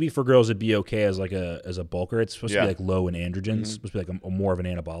think maybe for girls it'd be okay as a bulker. It's supposed to be low in androgens. It's supposed to be a more of an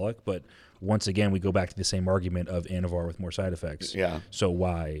anabolic. But once again, we go back to the same argument of Anavar with more side effects. Yeah. So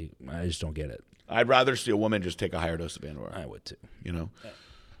why? I just don't get it. I'd rather see a woman just take a higher dose of Anavar. I would too.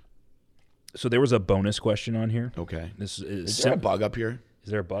 So there was a bonus question on here. Okay. Is there a bug up here?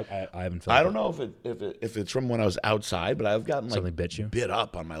 Is there a bug? I haven't felt I don't know if it's from when I was outside, but I've gotten something bit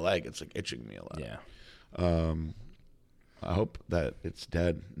up on my leg. It's itching me a lot. Yeah. I hope that it's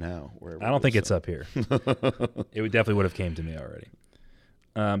dead now. I don't think it's up here. It definitely would have came to me already.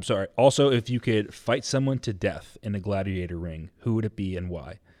 Sorry. Also, if you could fight someone to death in a gladiator ring, who would it be and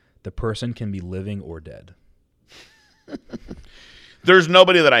why? The person can be living or dead. There's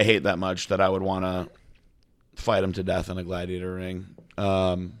nobody that I hate that much that I would want to fight him to death in a gladiator ring.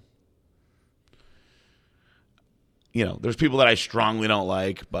 there's people that I strongly don't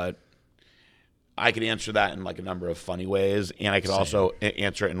like, but I can answer that in like a number of funny ways, and I could also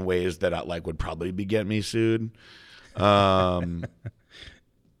answer it in ways that would probably be getting me sued. I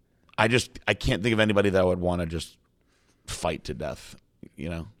can't think of anybody that would want to just fight to death.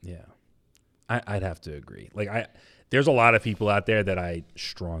 Yeah, I'd have to agree. Like there's a lot of people out there that I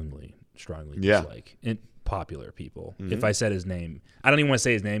strongly dislike. And popular people. Mm-hmm. If I said his name, I don't even want to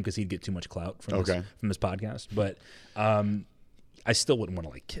say his name because he'd get too much clout from this podcast. But I still wouldn't want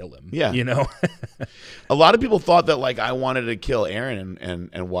to like kill him. Yeah, a lot of people thought that like I wanted to kill Aaron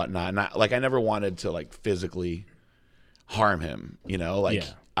and whatnot, and I never wanted to like physically harm him.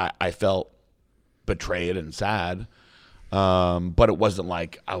 I felt betrayed and sad, but it wasn't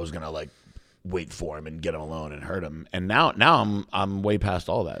like I was gonna like wait for him and get him alone and hurt him. And now I'm way past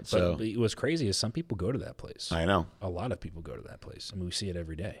all that. So but what's crazy is some people go to that place. I know a lot of people go to that place. I mean, we see it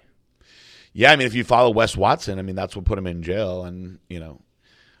every day. Yeah, I mean, if you follow Wes Watson, I mean, that's what put him in jail, and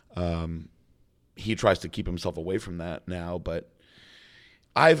he tries to keep himself away from that now. But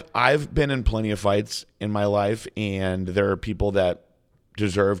I've been in plenty of fights in my life, and there are people that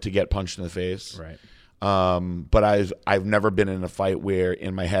deserve to get punched in the face. Right. But I've never been in a fight where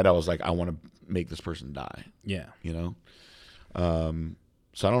in my head I was like, I want to make this person die. Yeah. So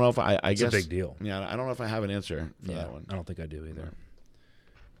I don't know if I guess it's a big deal. Yeah, I don't know if I have an answer for that one. I don't think I do either.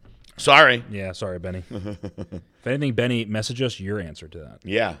 Sorry. Yeah, sorry, Benny. If anything, Benny, message us your answer to that.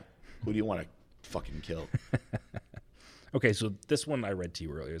 Yeah. Who do you want to fucking kill? Okay, so this one I read to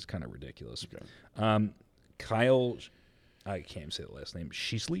you earlier is kind of ridiculous. Okay. Kyle, I can't even say the last name,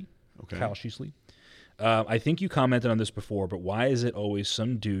 Sheasley. Okay. Kyle Sheasley. I think you commented on this before, but why is it always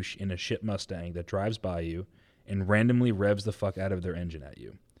some douche in a shit Mustang that drives by you and randomly revs the fuck out of their engine at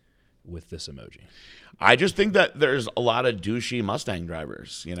you with this emoji? I just think that there's a lot of douchey Mustang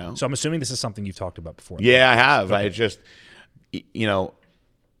drivers, So I'm assuming this is something you've talked about before. Yeah, I have. Okay. I just,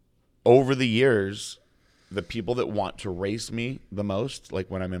 over the years, the people that want to race me the most, like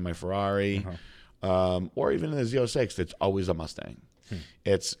when I'm in my Ferrari, or even in the Z06, it's always a Mustang.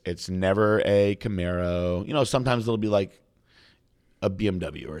 It's never a Camaro. Sometimes it'll be like a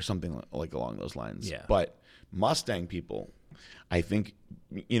BMW or something like along those lines. Yeah. But Mustang people, I think,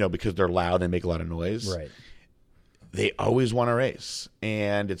 because they're loud and make a lot of noise. Right. They always want to race.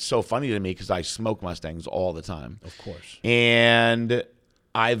 And it's so funny to me because I smoke Mustangs all the time. Of course. And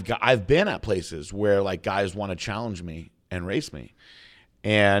I've been at places where like guys want to challenge me and race me.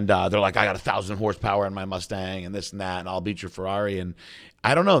 And they're like, I got 1,000 horsepower in my Mustang and this and that, and I'll beat your Ferrari. And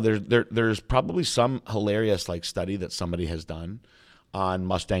I don't know. There's probably some hilarious like study that somebody has done on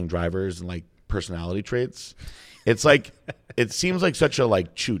Mustang drivers and like personality traits. It's like it seems like such a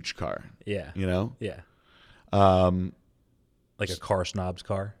like chooch car. Yeah. Yeah. Like a car snob's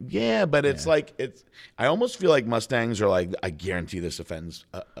car. Yeah, but it's like I almost feel like Mustangs are like, I guarantee this offends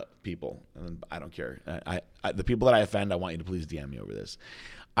people, and I don't care. I the people that I offend, I want you to please DM me over this.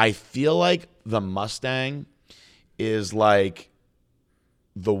 I feel like the Mustang is like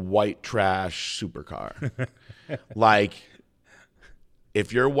the white trash supercar. Like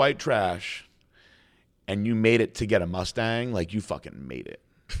if you're white trash and you made it to get a Mustang, like you fucking made it.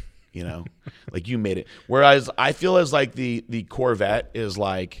 Like you made it. Whereas I feel as like the Corvette is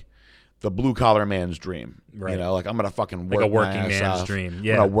like the blue collar man's dream. Right. Like I'm gonna fucking work like a working my ass man's off. dream.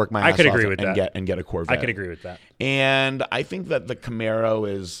 Yeah, I'm gonna work my ass I could off agree with that. and get a Corvette. I could agree with that. And I think that the Camaro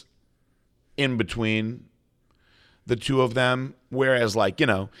is in between the two of them. Whereas like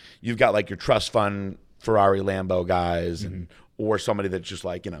you've got like your trust fund Ferrari Lambo guys, and or somebody that's just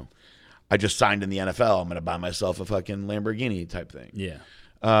like I just signed in the NFL. I'm gonna buy myself a fucking Lamborghini type thing. Yeah.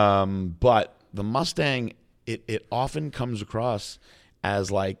 But the Mustang, it often comes across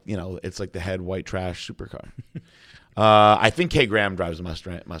as like, it's like the head white trash supercar. I think Kay Graham drives a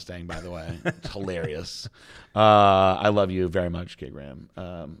Mustang, by the way. It's hilarious. I love you very much, Kay Graham.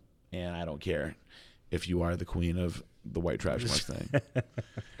 And I don't care if you are the queen of the white trash Mustang.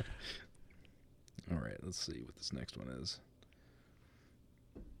 All right, let's see what this next one is.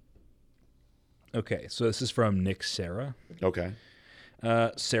 Okay, so this is from Nick Sarah. Okay.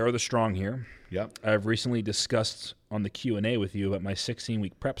 Sarah the Strong here. Yep. I've recently discussed on the Q&A with you about my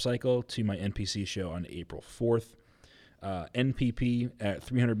 16-week prep cycle to my NPC show on April 4th. NPP at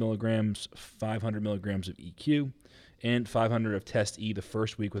 300 milligrams, 500 milligrams of EQ, and 500 of Test E the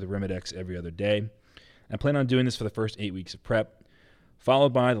first week with Arimidex every other day. I plan on doing this for the first 8 weeks of prep,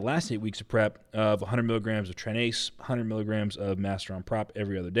 followed by the last 8 weeks of prep of 100 milligrams of Trenace, 100 milligrams of Masteron Prop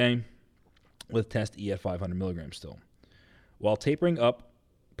every other day, with Test E at 500 milligrams still, while tapering up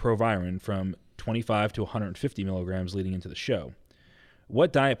Proviron from 25 to 150 milligrams leading into the show.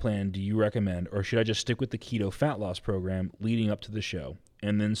 What diet plan do you recommend, or should I just stick with the keto fat loss program leading up to the show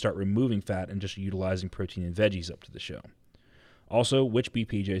and then start removing fat and just utilizing protein and veggies up to the show? Also, which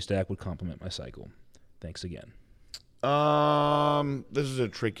BPJ stack would complement my cycle? Thanks again. This is a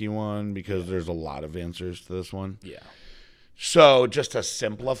tricky one because there's a lot of answers to this one. Yeah. So just to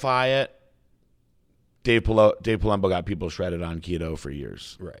simplify it, Dave Palumbo got people shredded on keto for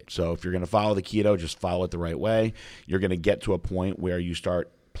years. Right. So if you're going to follow the keto, just follow it the right way. You're going to get to a point where you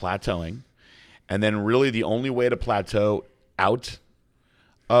start plateauing. And then really the only way to plateau out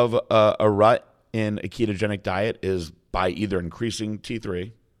of a rut in a ketogenic diet is by either increasing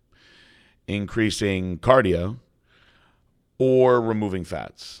T3, increasing cardio, or removing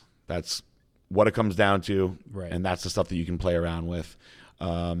fats. That's what it comes down to. Right. And that's the stuff that you can play around with.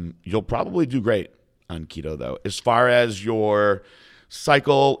 You'll probably do great on keto, though. As far as your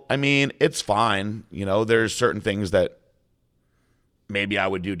cycle, I mean, it's fine. You know, there's certain things that maybe I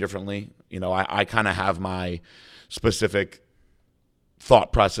would do differently. You know, I kind of have my specific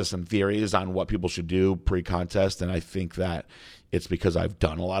thought process and theories on what people should do pre-contest, and I think that it's because I've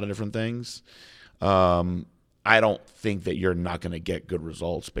done a lot of different things. I don't think that you're not going to get good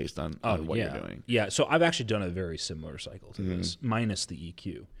results based on what you're doing. Yeah, so I've actually done a very similar cycle to this, minus the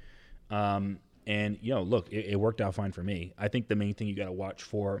EQ. And, you know, look, it worked out fine for me. I think the main thing you got to watch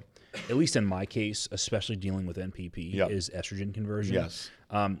for, at least in my case, especially dealing with NPP, is estrogen conversion. Yes.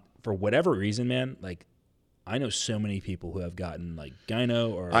 For whatever reason, man, like, I know so many people who have gotten, like,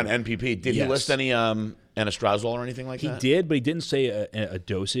 gyno or... On NPP. Did he list any anastrozole or anything like that? He did, but he didn't say a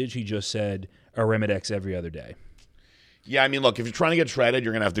dosage. He just said Arimidex every other day. Yeah, I mean, look, if you're trying to get shredded,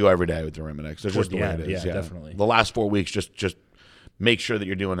 you're going to have to go every day with your Arimidex. That's just the way it is. Yeah, definitely. The last 4 weeks, just make sure that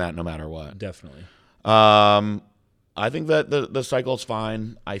you're doing that no matter what. Definitely. I think that the cycle's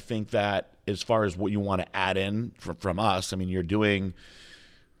fine. I think that as far as what you want to add in from us, I mean, you're doing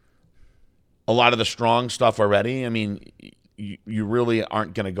a lot of the strong stuff already. I mean, you really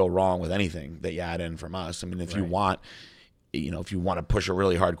aren't going to go wrong with anything that you add in from us. I mean, if you want, if you want to push a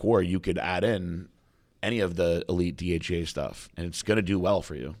really hardcore, you could add in any of the elite DHA stuff, and it's going to do well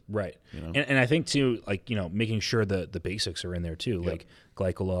for you. Right. You know? And I think, too, like, making sure the basics are in there, too, like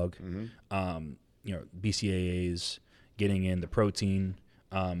Glycolog, BCAAs, getting in the protein,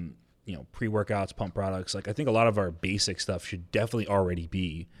 pre-workouts, pump products. Like, I think a lot of our basic stuff should definitely already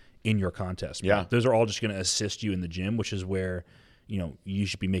be in your contest. Yeah. Those are all just going to assist you in the gym, which is where, you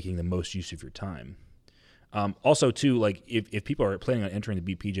should be making the most use of your time. Also, too, like, if people are planning on entering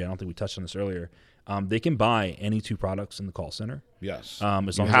the BPJ, I don't think we touched on this earlier, they can buy any 2 products in the call center. Yes.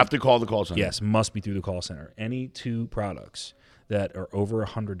 You have to call the call center. Yes, must be through the call center. Any 2 products that are over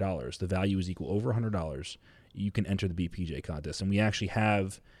 $100, the value is equal over $100, you can enter the BPJ contest. And we actually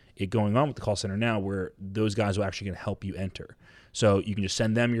have it going on with the call center now where those guys are actually going to help you enter. So you can just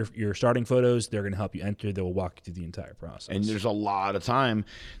send them your starting photos. They're going to help you enter. They will walk you through the entire process. And there's a lot of time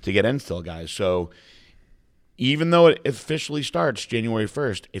to get in still, guys. So even though it officially starts January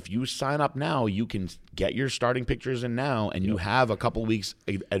 1st, if you sign up now, you can get your starting pictures in now, and you have a couple weeks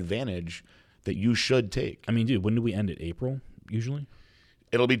advantage that you should take. I mean, dude, when do we end it? April, usually?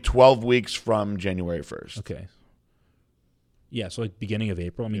 It'll be 12 weeks from January 1st. Okay. Yeah, so like beginning of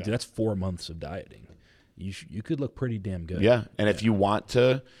April. I mean, dude, that's 4 months of dieting. You could look pretty damn good. Yeah, and if you want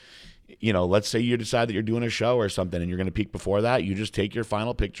to, let's say you decide that you're doing a show or something and you're going to peak before that, you just take your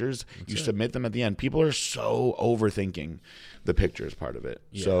final pictures, submit them at the end. People are so overthinking the pictures part of it.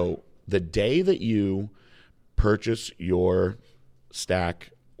 Yeah. So the day that you purchase your stack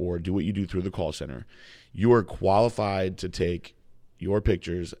or do what you do through the call center, you are qualified to take your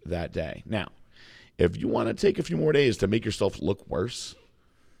pictures that day. Now, if you want to take a few more days to make yourself look worse,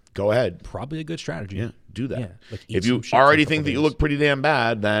 go ahead. Probably a good strategy. Yeah, do that. Yeah, like if you already think that you look pretty damn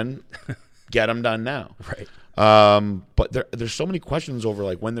bad, then get them done now. Right. But there's so many questions over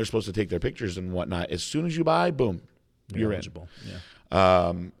like when they're supposed to take their pictures and whatnot. As soon as you buy, boom, you're eligible.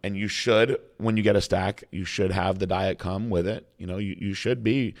 Yeah. And you should, when you get a stack, you should have the diet come with it. You should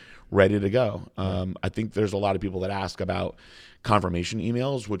be ready to go. I think there's a lot of people that ask about confirmation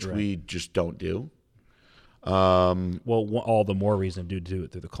emails, which we just don't do. Well, all the more reason to do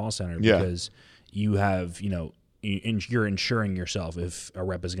it through the call center because you have, you're ensuring yourself if a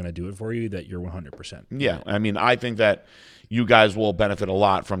rep is going to do it for you that you're 100%. Yeah. I mean, I think that you guys will benefit a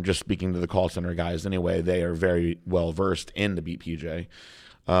lot from just speaking to the call center guys anyway. They are very well versed in the BPJ.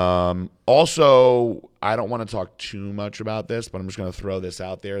 Also, I don't want to talk too much about this, but I'm just going to throw this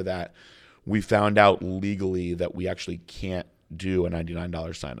out there that we found out legally that we actually can't do a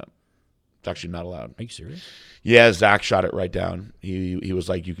 $99 sign up. It's actually not allowed. Are you serious? Yeah, Zach shot it right down. He was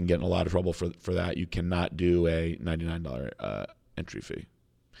like, you can get in a lot of trouble for that. You cannot do a $99 entry fee.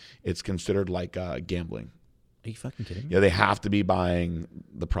 It's considered like gambling. Are you fucking kidding me? Yeah, they have to be buying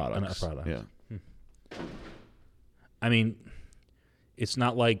the products. A product. Yeah. I mean, it's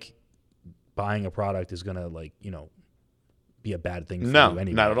not like buying a product is gonna be a bad thing for you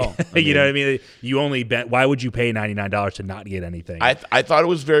anyway. Not at all. You know what I mean? You only bet. Why would you pay $99 to not get anything? I thought it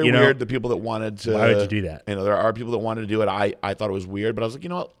was very weird. The people that wanted to. Why would you do that? There are people that wanted to do it. I thought it was weird, but I was like, you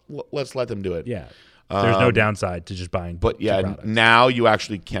know what? Let's let them do it. Yeah. There's no downside to just buying. But yeah, products. now you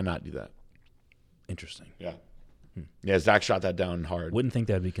actually cannot do that. Interesting. Yeah. Yeah, Zach shot that down hard. Wouldn't think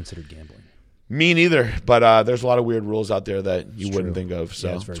that would be considered gambling. Me neither. But there's a lot of weird rules out there that you wouldn't think of.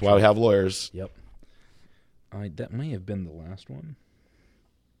 So that's why we have lawyers. Yep. That may have been the last one.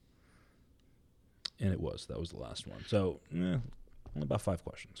 And it was. That was the last one. So, only about 5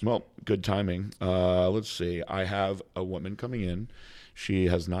 questions. Well, good timing. Let's see. I have a woman coming in. She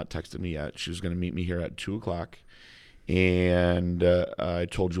has not texted me yet. She's going to meet me here at 2:00. And I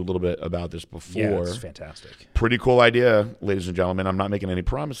told you a little bit about this before. Yeah, it's fantastic. Pretty cool idea, ladies and gentlemen. I'm not making any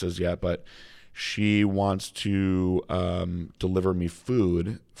promises yet, but she wants to deliver me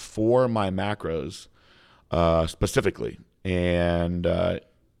food for my macros specifically. And I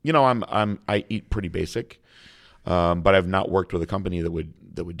eat pretty basic, but I've not worked with a company that would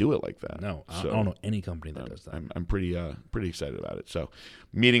do it like that. No, I don't know any company that does that. I'm pretty excited about it. So,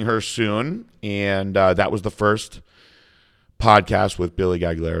 meeting her soon, and that was the first podcast with Billy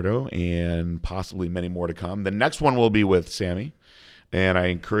Gagliardo, and possibly many more to come. The next one will be with Sammy, and I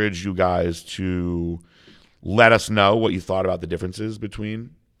encourage you guys to let us know what you thought about the differences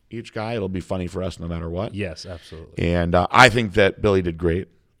between each guy. It'll be funny for us no matter what. Yes, absolutely. And I think that Billy did great.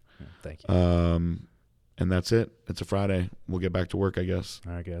 Thank you. And that's it. It's a Friday. We'll get back to work, I guess.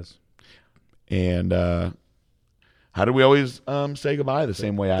 All right, guys. And how do we always say goodbye? The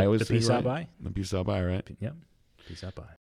same way I always say peace out right? bye. The peace out bye, right? Yep. Peace out bye.